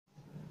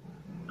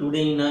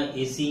Today in a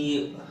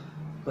AC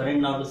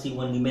current, now to see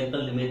one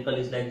numerical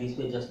is like this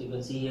way. Just you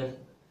can see here,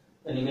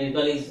 the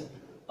numerical is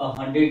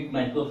 100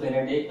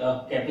 microfarad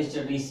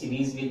capacitor is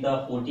series with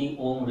the 40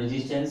 ohm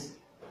resistance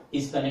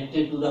is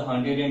connected to the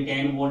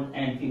 110 volt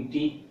and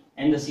 50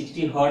 and the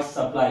 60 hertz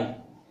supply.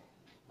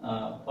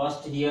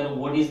 First here,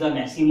 what is the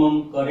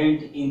maximum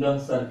current in the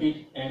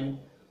circuit and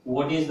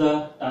what is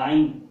the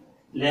time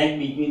lag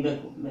between the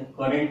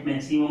current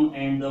maximum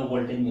and the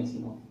voltage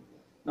maximum.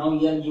 Now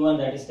here given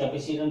that is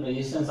capacitor and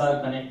resistance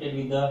are connected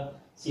with the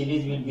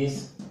series with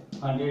this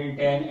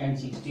 110 and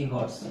 60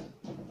 hertz.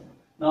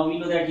 Now we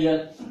know that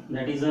here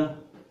that is a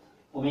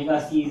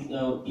omega c is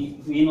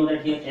we know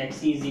that here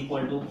xc is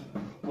equal to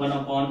 1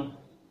 upon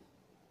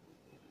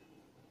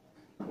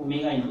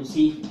omega into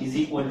c is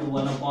equal to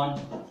 1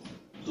 upon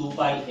 2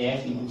 pi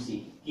f into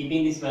c.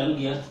 Keeping this value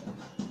here,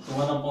 so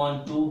 1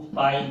 upon 2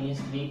 pi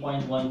means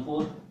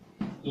 3.14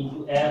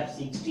 into f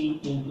 60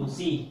 into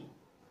c,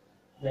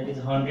 that is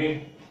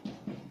 100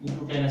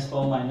 into 10 to the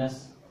power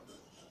minus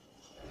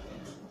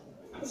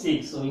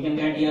 6. So we can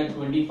get here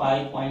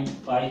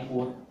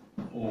 25.54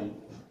 ohm.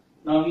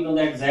 Now we know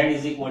that z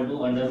is equal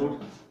to under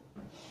root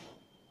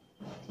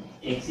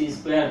xc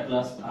square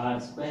plus r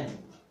square.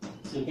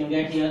 So you can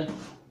get here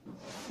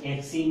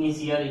xc means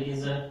here it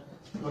is a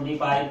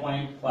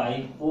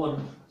 25.54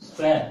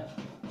 square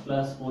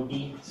plus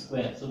 40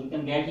 square. So we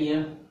can get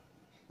here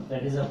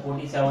that is a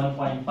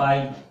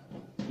 47.5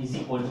 is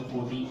equal to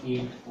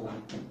 48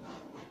 ohm.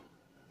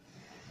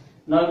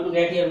 Now to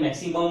get here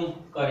maximum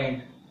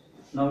current.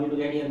 So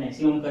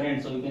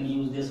we can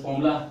use this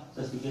formula.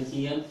 Just you can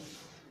see here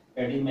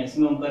that is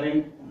maximum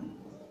current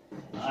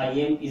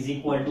Im is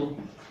equal to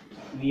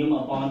Vm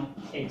upon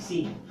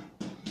Xc.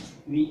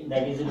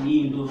 That is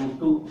V into root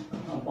 2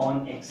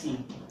 upon Xc.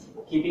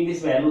 Keeping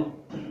this value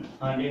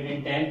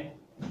 110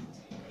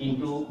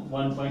 into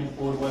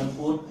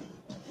 1.414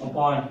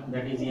 upon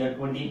that is here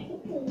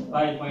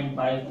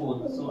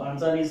 25.54. So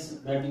answer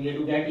is that we have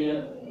to get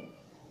here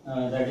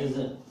that is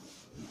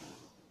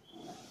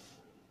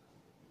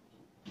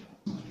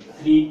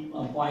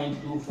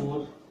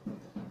 3.24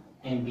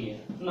 ampere.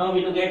 Now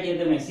we to get here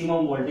the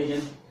maximum voltage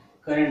and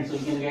current. So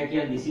you can get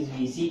here this is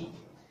Vc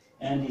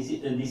and this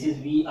is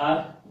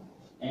Vr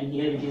and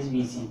here it is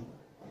Vc.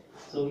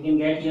 So we can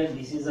get here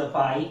this is a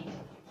phi.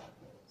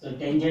 So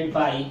tangent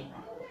phi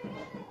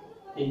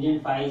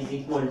is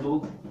equal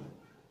to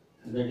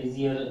that is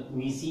here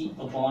Vc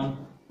upon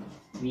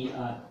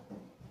Vr.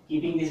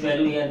 Keeping this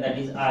value here, that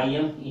is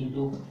Im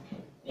into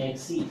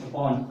Xc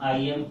upon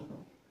Im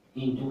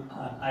into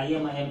R.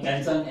 Im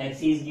cancel,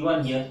 Xc is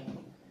given here,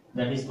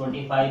 that is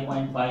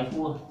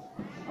 25.54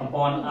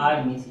 upon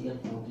R means here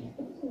 40.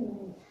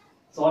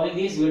 Solving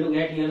this we have to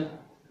get here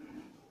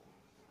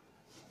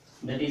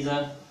that is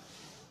a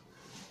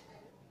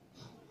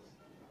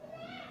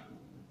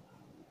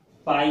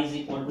phi is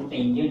equal to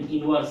tangent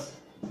inverse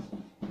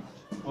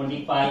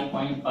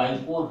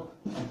 25.54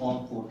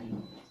 upon 40.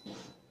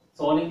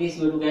 Solving this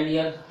we have to get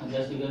here,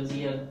 just you can see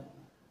here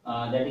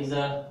that is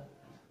a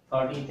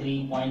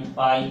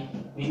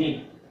 33.5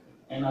 minute,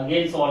 and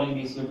again solving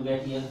this we have to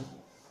get here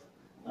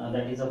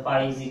that is a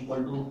phi is equal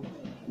to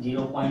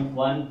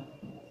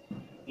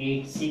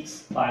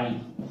 0.186 pi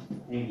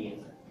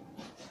radian.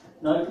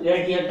 Now to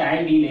get here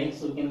time delay,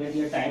 so we can get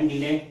here time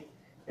delay,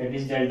 that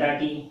is delta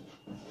t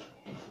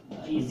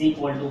is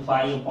equal to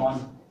phi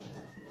upon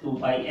 2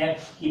 pi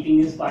f.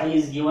 Keeping this pi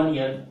is given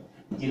here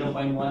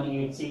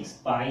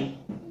 0.186 pi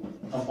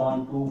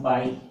upon 2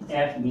 pi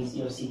f means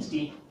here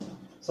 60.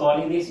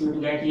 Solving this we have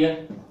to get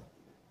here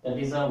that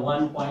is a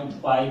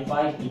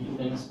 1.55 into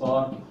 10 to the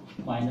power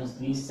minus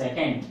 3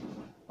 second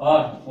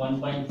or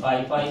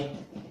 1.55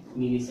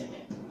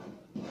 millisecond.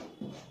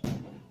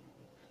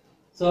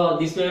 So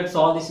this way to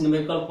solve this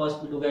numerical,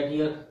 first we to get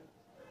here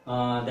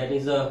that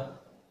is a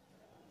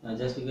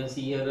just you can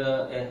see here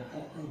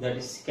that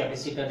is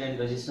capacitor and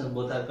resistance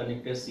both are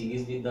connected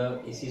series with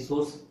the AC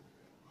source.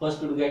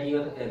 First we to get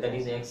here that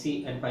is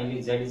Xc, and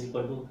finally Z is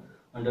equal to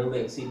under root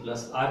Xc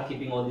plus R.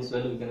 Keeping all this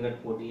value we can get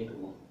 48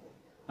 ohm.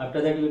 After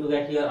that we have to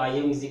get here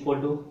Im is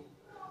equal to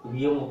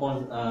Vm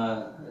upon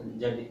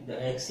the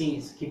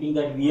Xc. Keeping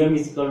that Vm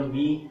is equal to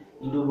V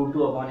into root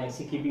 2 upon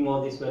Xc. Keeping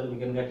all this value we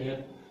can get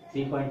here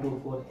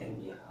 3.24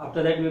 ampere.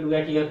 After that we have to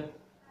get here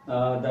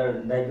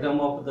the diagram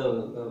of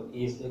the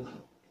is the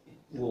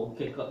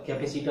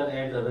capacitor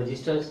and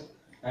resistors,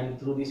 and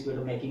through this we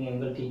are making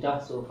angle theta,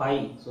 so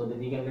phi, so that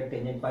we can get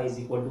tangent phi is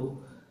equal to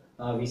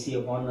Vc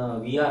upon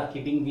Vr.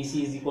 Keeping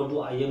Vc is equal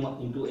to Im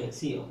into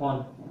Xc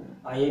upon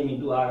Im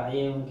into R.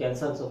 Im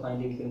cancel, so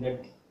finally we can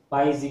get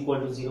pi is equal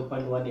to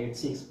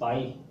 0.186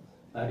 pi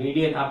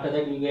radian. After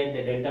that we get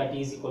the delta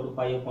t is equal to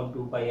pi upon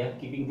 2 pi f.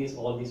 Keeping this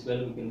all this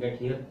value we can get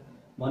here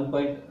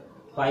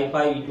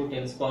 1.55 into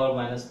 10 to the power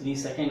minus 3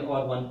 second or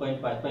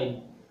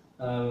 1.55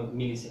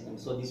 milliseconds.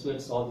 So this way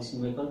to solve this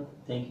numerical.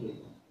 Thank you.